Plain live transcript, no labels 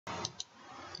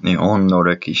Nihon no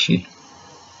Rekishi.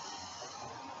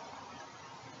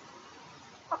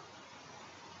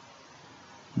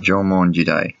 Jomon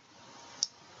Jidai.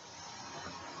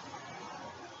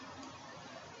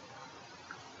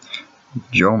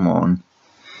 Jomon,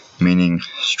 meaning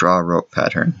straw rope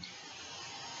pattern.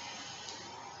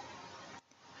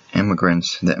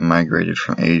 Immigrants that migrated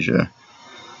from Asia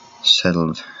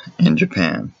settled in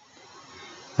Japan.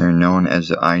 They're known as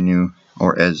the Ainu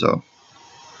or Ezo.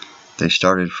 They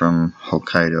started from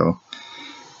Hokkaido,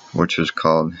 which was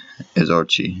called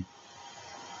Ezochi.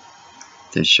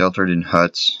 They sheltered in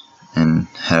huts and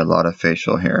had a lot of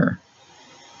facial hair.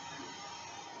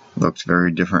 Looked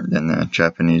very different than the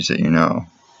Japanese that you know.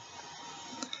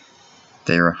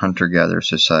 They are a hunter-gatherer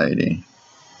society,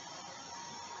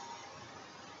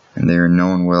 and they are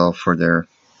known well for their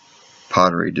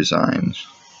pottery designs,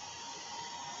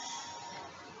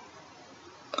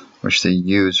 which they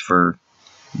use for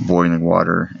boiling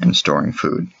water and storing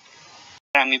food.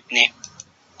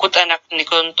 Kut anak ni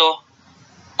kunto,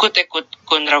 kutekut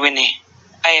kun rawene,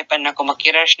 ay pan ako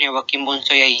makirash ni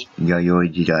wakimbunso yai.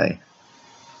 Yayoi Jidai.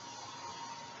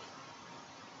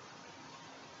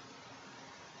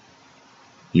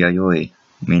 Yayoi,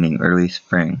 meaning early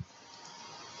spring.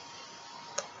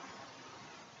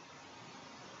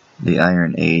 The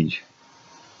Iron Age,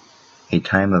 a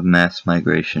time of mass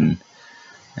migration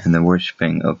and the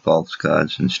worshipping of false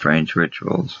gods and strange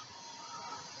rituals,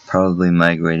 probably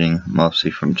migrating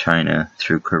mostly from China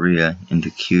through Korea into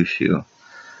Kyushu,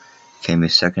 came a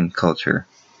second culture.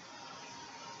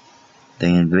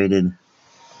 They invaded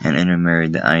and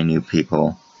intermarried the Ainu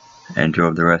people and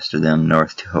drove the rest of them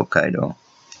north to Hokkaido.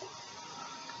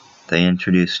 They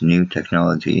introduced new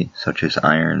technology such as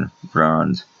iron,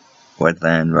 bronze,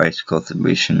 wetland rice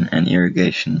cultivation, and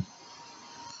irrigation.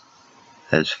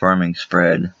 As farming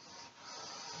spread,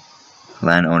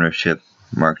 land ownership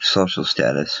marked social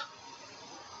status.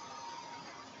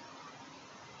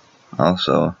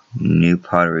 Also, new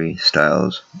pottery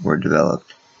styles were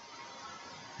developed,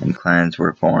 and clans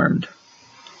were formed.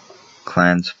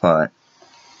 Clans fought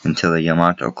until the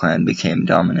Yamato clan became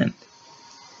dominant.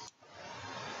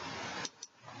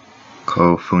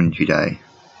 Kofun Jidai.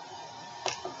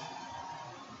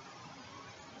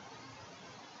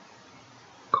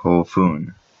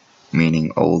 Kofun,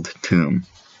 meaning old tomb.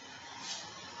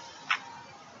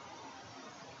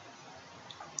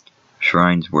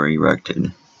 Shrines were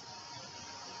erected.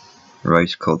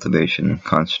 Rice cultivation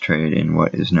concentrated in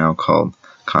what is now called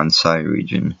Kansai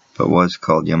region, but was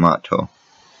called Yamato.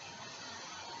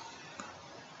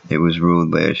 It was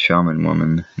ruled by a shaman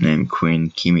woman named Queen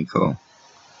Kimiko.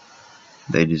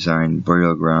 They designed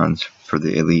burial grounds for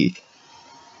the elite.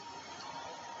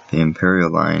 The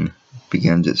imperial line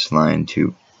begins its line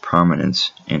to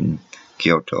prominence in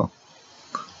Kyoto,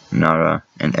 Nara,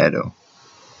 and Edo.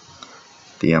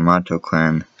 The Yamato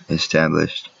clan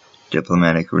established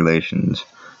diplomatic relations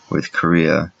with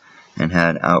Korea and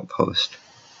had outposts,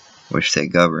 which they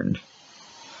governed,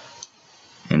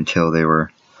 until they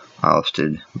were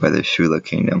ousted by the Shula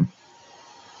kingdom.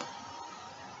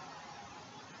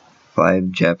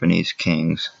 5 Japanese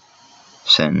kings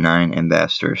sent 9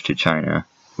 ambassadors to China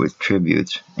with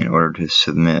tributes in order to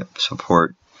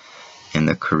support in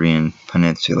the Korean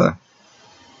peninsula.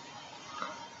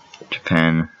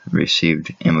 Japan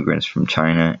received immigrants from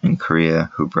China and Korea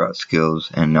who brought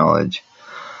skills and knowledge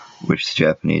which the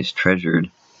Japanese treasured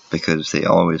because they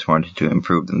always wanted to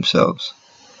improve themselves.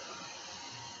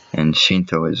 And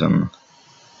Shintoism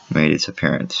made its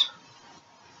appearance.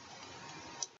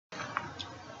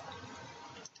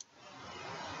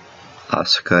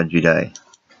 Asuka Jidai.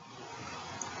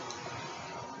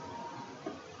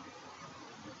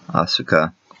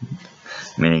 Asuka,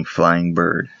 meaning flying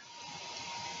bird.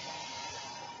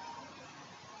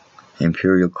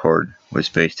 Imperial court was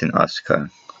based in Asuka,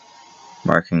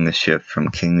 marking the shift from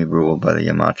kingly rule by the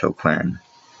Yamato clan.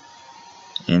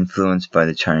 Influenced by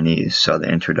the Chinese saw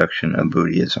the introduction of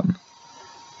Buddhism.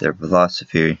 Their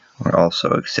philosophy were also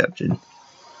accepted.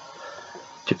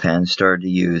 Japan started to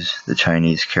use the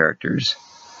Chinese characters,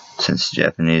 since the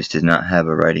Japanese did not have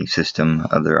a writing system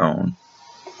of their own.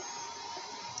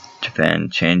 Japan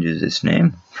changes its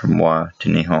name from Wa to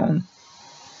Nihon.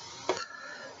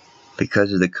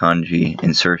 Because of the kanji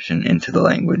insertion into the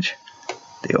language,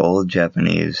 the old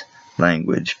Japanese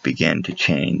language began to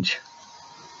change.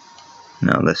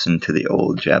 Now listen to the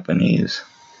old Japanese.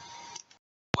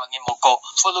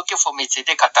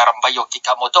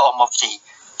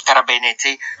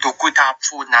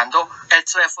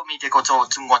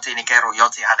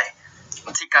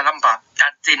 Jika lembab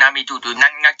dan nami dudu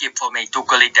nang ngaki fome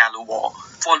tukuli dalu wo.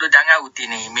 Folu danga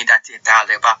utini midati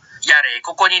taleba. Yare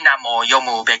kokoni namo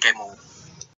yomu bekemu.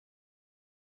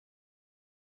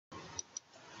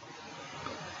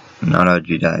 Nara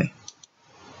Jidai.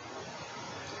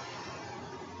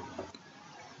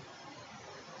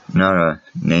 Nara,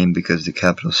 named because the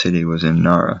capital city was in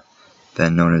Nara,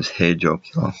 then known as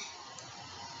Heijokyo.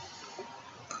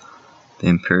 The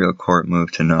imperial court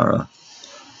moved to Nara,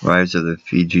 rise of the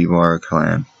Fujiwara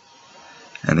clan,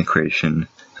 and the creation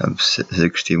of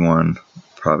 61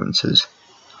 provinces.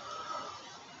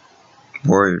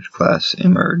 Warrior class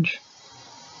emerge,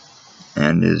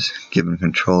 and is given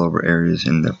control over areas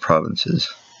in the provinces.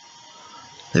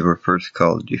 They were first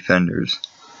called defenders,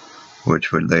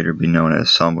 which would later be known as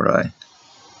samurai.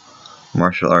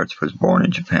 Martial arts was born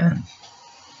in Japan.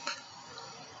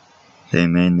 They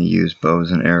mainly used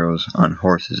bows and arrows on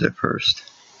horses at first.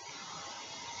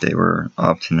 They were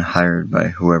often hired by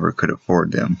whoever could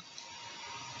afford them.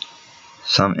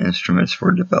 Some instruments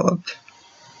were developed.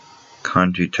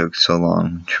 Kanji took so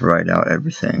long to write out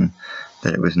everything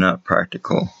that it was not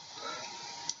practical.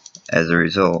 As a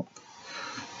result,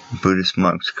 Buddhist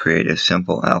monks create a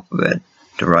simple alphabet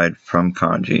derived from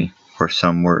kanji for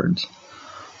some words,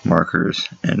 markers,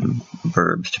 and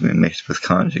verbs to be mixed with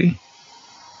kanji,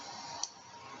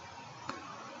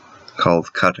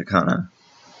 called katakana,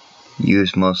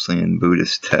 used mostly in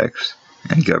Buddhist texts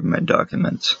and government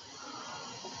documents.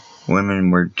 Women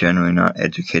were generally not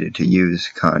educated to use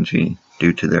kanji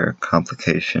due to their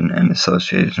complication and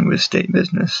association with state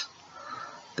business.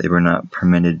 They were not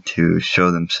permitted to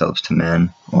show themselves to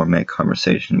men or make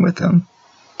conversation with them.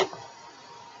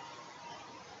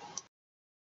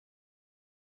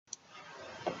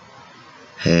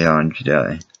 Heian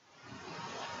Jidai.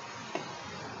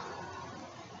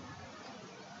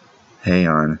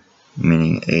 Heian,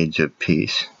 meaning Age of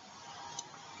Peace.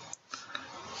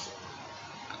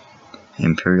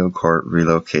 Imperial court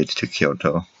relocates to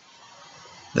Kyoto.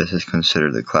 This is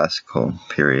considered the classical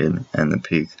period and the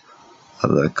peak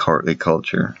of the courtly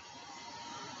culture.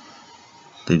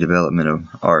 The development of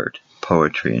art,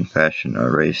 poetry, and fashion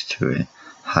are raised to a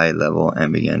high level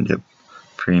and began to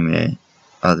permeate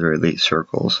other elite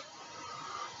circles.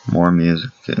 More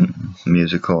music and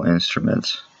musical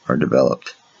instruments are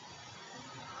developed.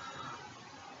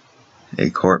 A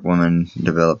court woman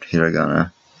developed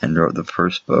hiragana and wrote the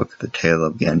first book, The Tale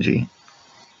of Genji,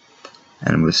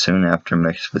 and was soon after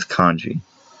mixed with kanji.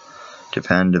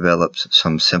 Japan develops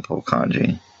some simple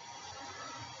kanji.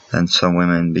 Then some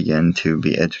women began to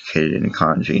be educated in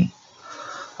kanji.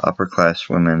 Upper-class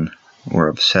women were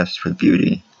obsessed with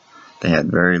beauty. They had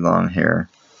very long hair,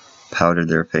 powdered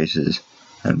their faces,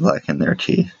 and blackened their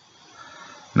teeth.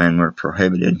 Men were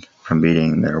prohibited from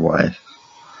beating their wife.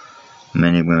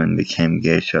 Many women became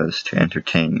geishas to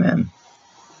entertain men.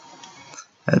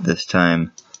 At this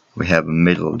time, we have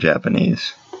Middle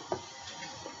Japanese.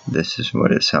 This is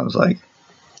what it sounds like.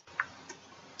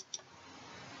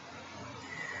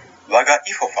 Waga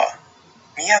ifofa,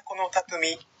 miyako no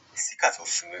tatumi, shikazo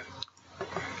sumu.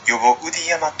 Yobo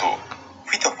udiyama to,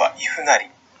 fitofa ifugari.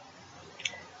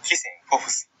 Hisen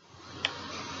fofusu.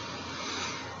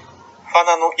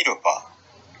 Fana no iro wa,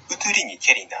 uturi ni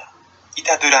keri na,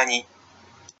 itadura ni.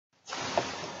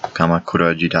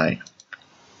 Kamakura Jidai.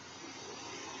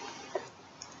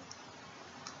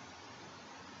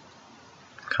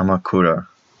 Kamakura,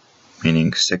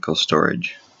 meaning sickle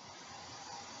storage.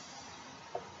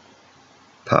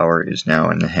 Power is now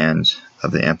in the hands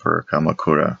of the Emperor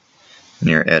Kamakura,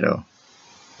 near Edo.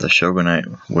 The shogunate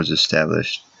was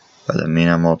established by the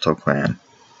Minamoto clan,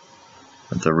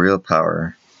 but the real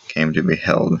power came to be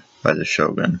held by the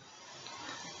shogun,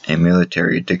 a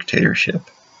military dictatorship,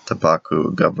 the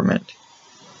Baku government.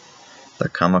 The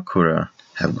Kamakura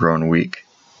have grown weak,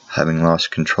 having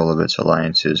lost control of its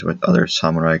alliances with other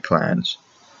samurai clans.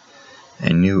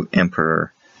 A new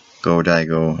emperor,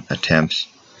 Go-Daigo, attempts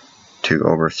to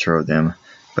overthrow them,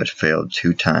 but failed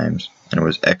 2 times and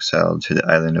was exiled to the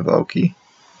island of Oki.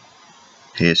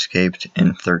 He escaped in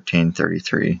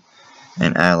 1333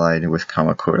 and allied with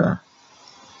Kamakura.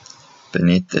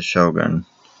 Beneath the shogun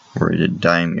were the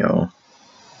daimyo,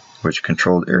 which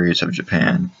controlled areas of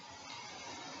Japan.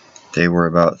 They were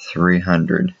about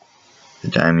 300. The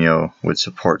daimyo would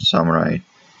support samurai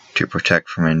to protect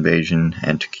from invasion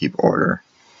and to keep order.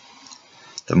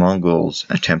 The Mongols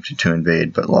attempted to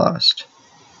invade but lost.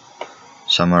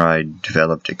 Samurai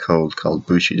developed a code called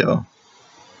Bushido.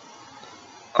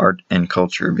 Art and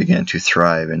culture began to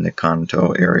thrive in the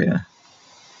Kanto area.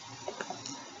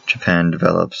 Japan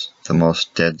develops the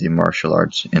most deadly martial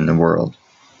arts in the world,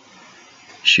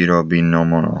 Shirobin no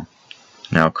Mono,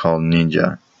 now called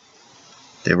ninja.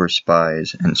 They were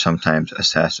spies and sometimes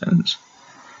assassins.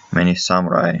 Many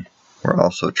samurai were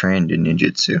also trained in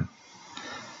ninjutsu.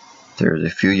 There is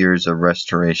a few years of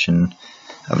restoration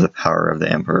of the power of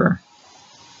the emperor.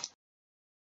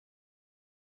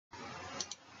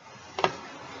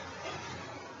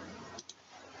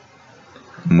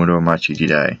 Muromachi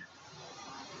Jidai.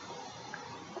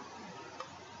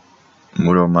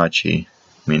 Muromachi,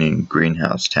 meaning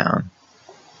greenhouse town.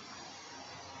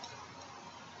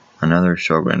 Another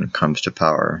shogun comes to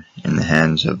power in the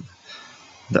hands of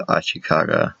the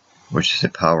Ashikaga, which is a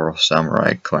powerful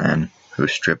samurai clan who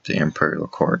stripped the imperial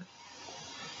court.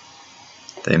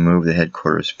 They moved the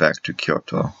headquarters back to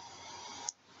Kyoto.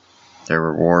 There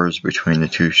were wars between the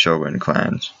two shogun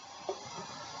clans.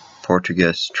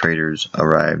 Portuguese traders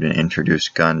arrived and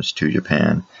introduced guns to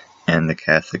Japan and the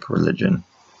Catholic religion.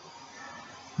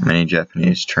 Many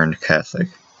Japanese turned Catholic.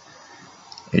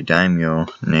 A daimyo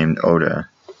named Oda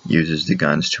uses the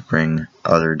guns to bring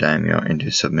other daimyo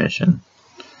into submission.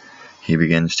 He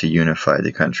begins to unify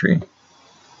the country.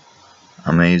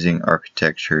 Amazing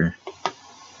architecture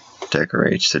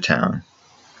decorates the town.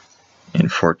 In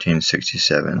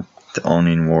 1467, the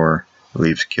Onin War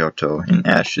leaves Kyoto in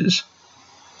ashes.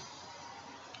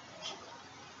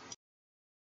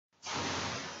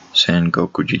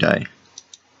 Sengoku Jidai.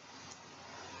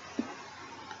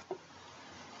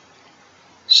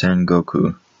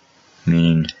 Sengoku,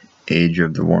 meaning Age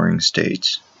of the Warring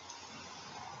States.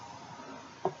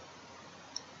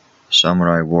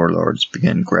 Samurai warlords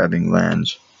began grabbing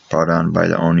lands brought on by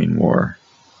the Onin War,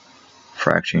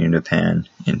 fracturing Japan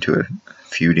into a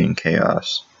feuding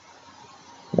chaos.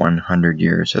 100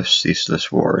 years of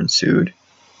ceaseless war ensued.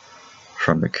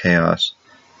 From the chaos,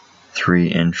 3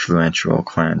 influential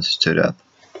clans stood up: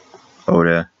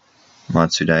 Oda,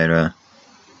 Matsudaira,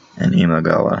 and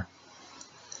Imagawa.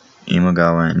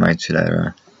 Imagawa and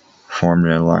Matsudaira formed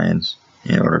an alliance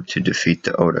in order to defeat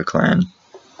the Oda clan.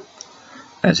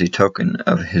 As a token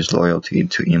of his loyalty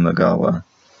to Imagawa,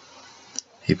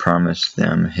 he promised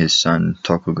them his son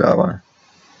Tokugawa.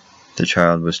 The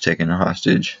child was taken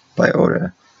hostage by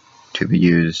Oda to be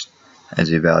used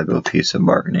as a valuable piece of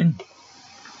bargaining.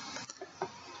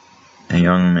 A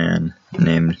young man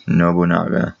named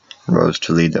Nobunaga rose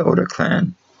to lead the Oda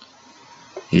clan.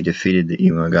 He defeated the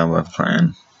Imagawa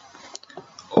clan.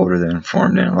 Oda then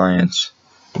formed an alliance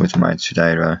with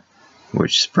Matsudaira,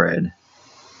 which spread.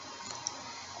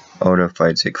 Oda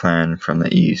fights a clan from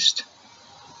the east.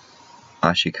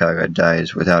 Ashikaga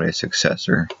dies without a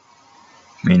successor.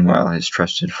 Meanwhile, his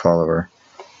trusted follower,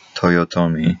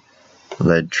 Toyotomi,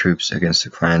 led troops against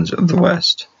the clans of the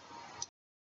west.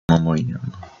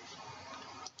 Momoyama.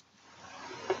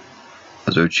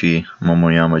 Azuchi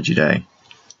Momoyama Jidai.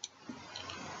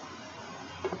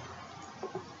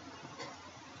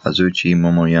 Azuchi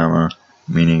Momoyama,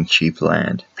 meaning cheap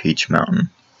land, Peach Mountain.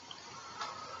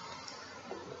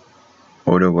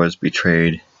 Oda was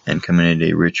betrayed and committed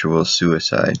a ritual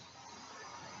suicide.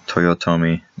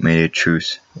 Toyotomi made a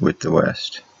truce with the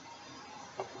West.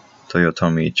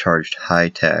 Toyotomi charged high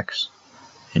tax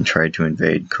and tried to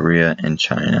invade Korea and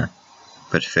China,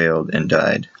 but failed and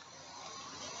died.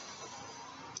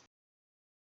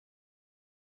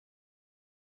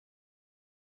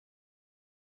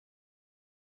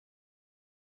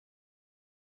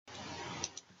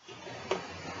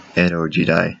 Edo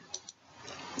Jidai.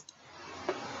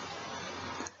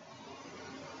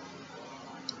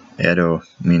 Edo,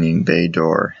 meaning Bay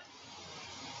Door.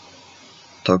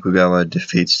 Tokugawa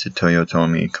defeats the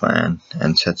Toyotomi clan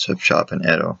and sets up shop in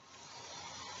Edo.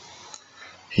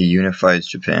 He unifies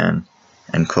Japan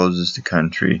and closes the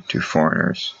country to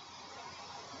foreigners.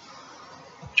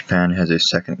 Japan has a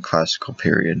second classical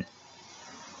period: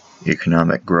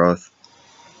 economic growth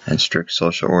and strict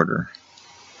social order.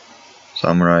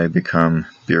 Samurai become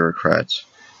bureaucrats,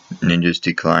 ninjas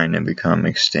decline and become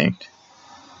extinct,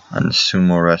 and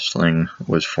sumo wrestling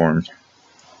was formed.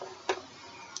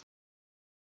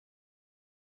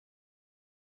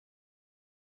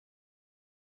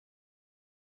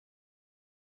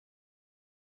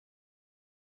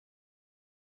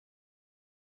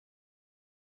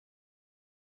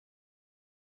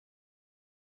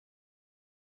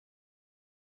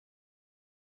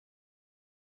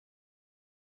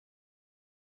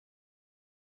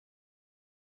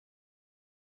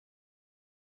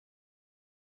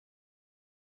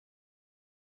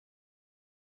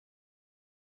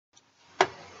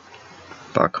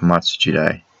 Bakumatsu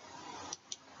Jidai.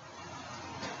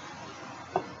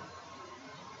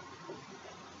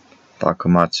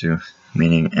 Bakumatsu,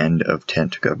 meaning end of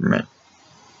tent government.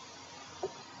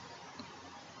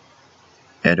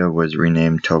 Edo was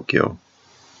renamed Tokyo.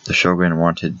 The shogun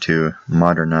wanted to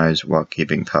modernize while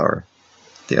keeping power.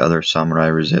 The other samurai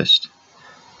resist.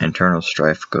 Internal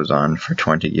strife goes on for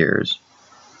 20 years.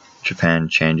 Japan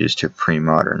changes to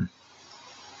pre-modern.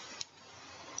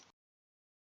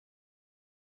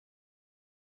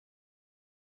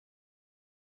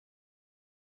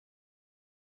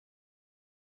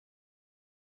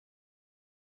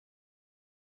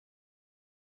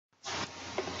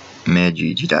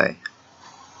 Meiji Jidai.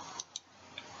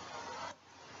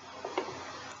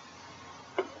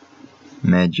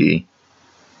 Meiji,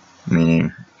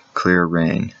 meaning clear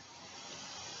rain.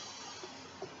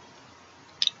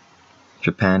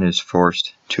 Japan is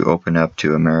forced to open up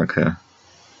to America,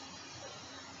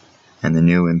 and the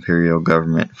new imperial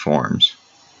government forms.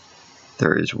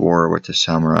 There is war with the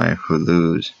samurai, who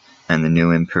lose, and the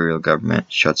new imperial government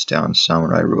shuts down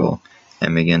samurai rule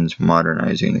and begins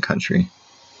modernizing the country.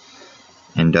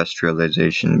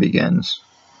 Industrialization begins.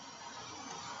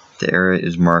 The era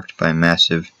is marked by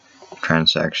massive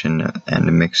transaction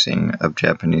and mixing of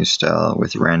Japanese style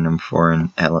with random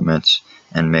foreign elements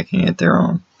and making it their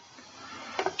own.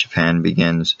 Japan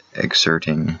begins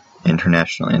exerting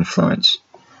international influence,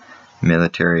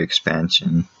 military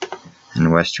expansion,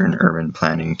 and Western urban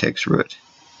planning takes root.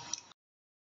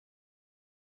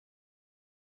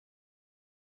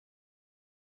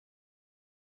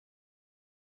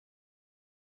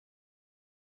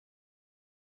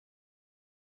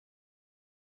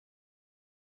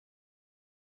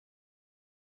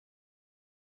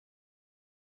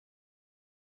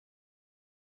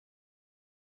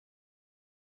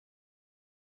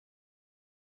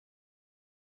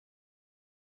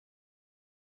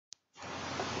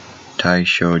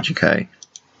 Taisho Jikai.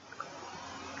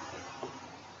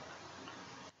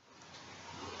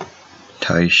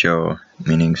 Taisho,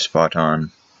 meaning spot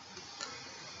on.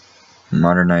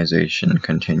 Modernization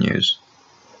continues.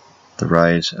 The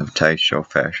rise of Taisho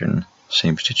fashion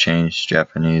seems to change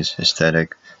Japanese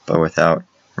aesthetic, but without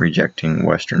rejecting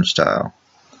Western style.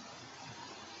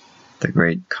 The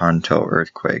Great Kanto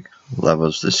earthquake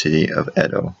levels the city of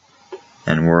Edo,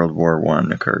 and World War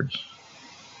I occurs.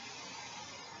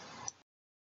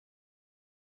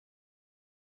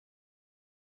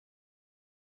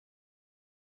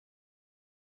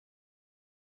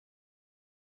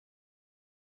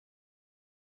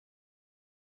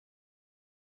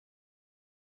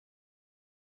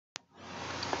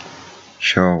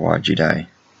 Showa Jidai.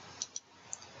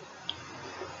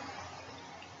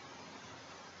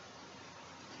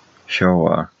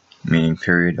 Showa, meaning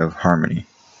period of harmony.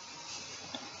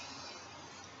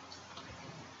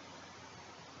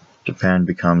 Japan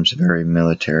becomes very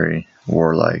military,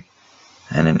 warlike,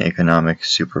 and an economic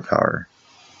superpower,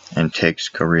 and takes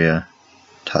Korea,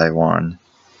 Taiwan,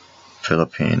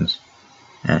 Philippines,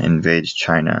 and invades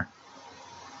China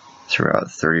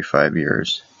throughout 35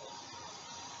 years.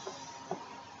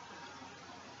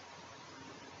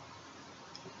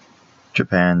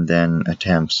 Japan then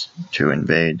attempts to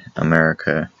invade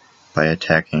America by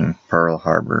attacking Pearl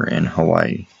Harbor in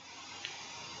Hawaii.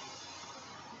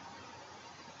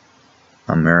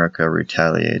 America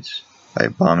retaliates by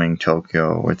bombing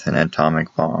Tokyo with an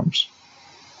atomic bombs.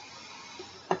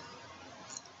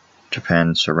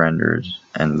 Japan surrenders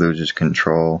and loses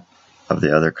control of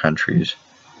the other countries.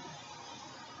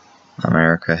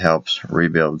 America helps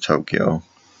rebuild Tokyo,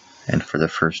 and for the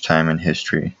first time in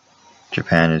history,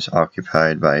 Japan is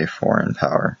occupied by a foreign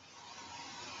power.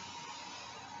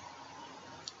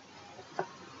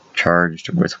 Charged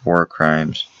with war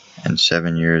crimes and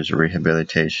 7 years of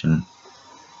rehabilitation,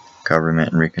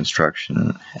 government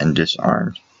reconstruction, and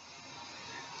disarmed.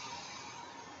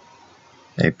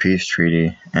 A peace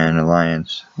treaty and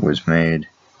alliance was made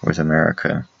with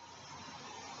America.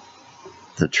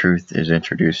 The truth is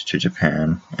introduced to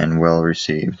Japan and well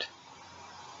received.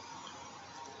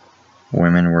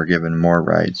 Women were given more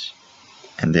rights,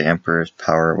 and the emperor's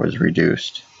power was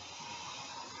reduced.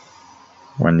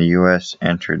 When the U.S.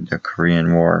 entered the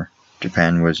Korean War,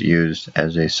 Japan was used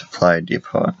as a supply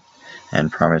depot and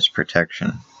promised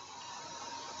protection.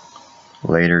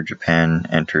 Later, Japan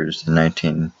enters the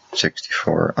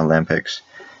 1964 Olympics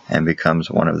and becomes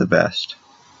one of the best.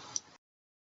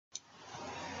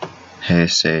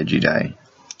 Heisei Jidai.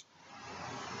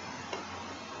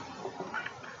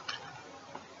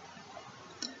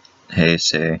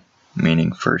 Heisei,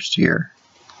 meaning first year.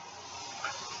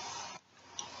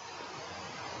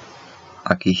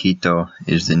 Akihito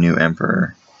is the new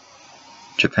emperor.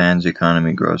 Japan's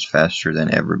economy grows faster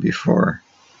than ever before.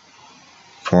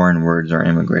 Foreign words are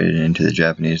immigrated into the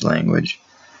Japanese language,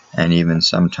 and even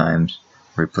sometimes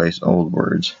replace old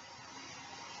words.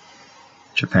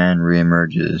 Japan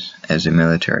reemerges as a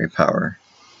military power.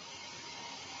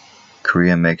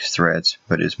 Korea makes threats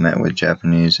but is met with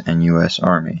Japanese and US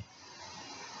Army.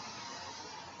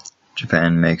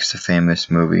 Japan makes the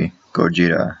famous movie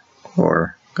Gojira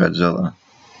or Godzilla.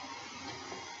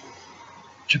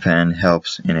 Japan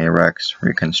helps in Iraq's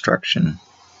reconstruction.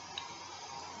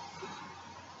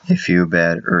 A few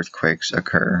bad earthquakes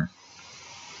occur.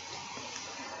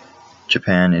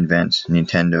 Japan invents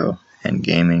Nintendo and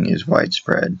gaming is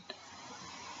widespread.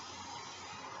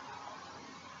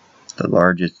 The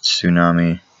largest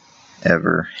tsunami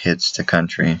ever hits the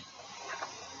country.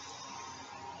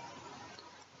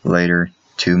 Later,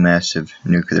 2 massive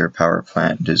nuclear power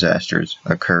plant disasters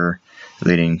occur,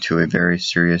 leading to a very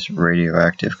serious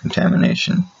radioactive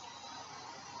contamination.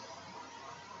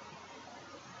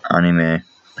 Anime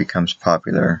becomes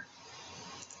popular.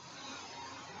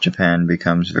 Japan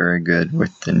becomes very good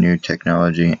with the new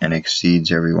technology and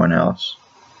exceeds everyone else.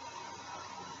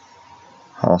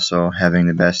 Also having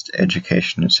the best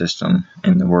education system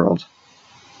in the world.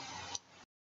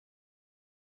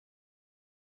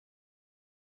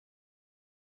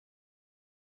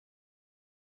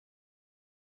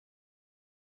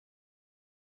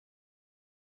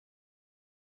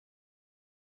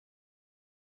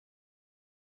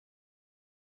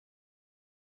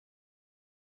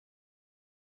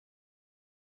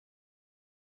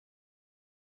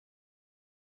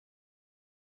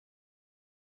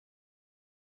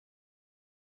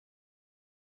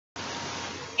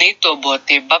 Nito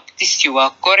bote baptis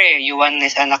yuwa Korea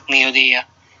Yohanes anak ni Yudea.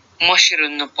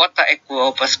 Moshirun no pota ekwa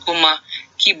opas kuma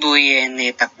kibuye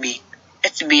ne takbi.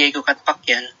 SBA ko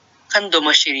katpakyan. Kando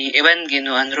moshiri eban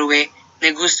ginoan ruwe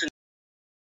ne gusto.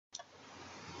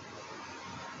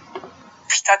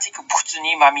 ピタティクプツ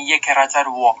にまみえけらざ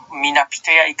るをみなピ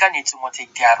テやいかにつもてい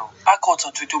てある。あこ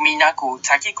とととみなく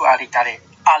たきくありたれ。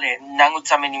あれ、なぐ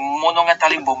ために物語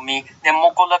もみ、ね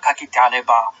もこらかけてあれ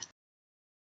ば。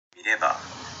いれば、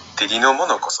敵のも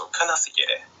のこそ悲すぎ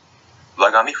れ。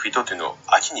我が身一つの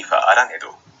秋にはあらね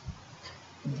ど。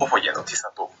おほやの手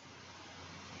里。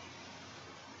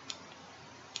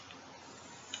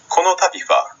この旅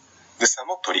は、ぬさ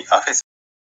もとりアフェス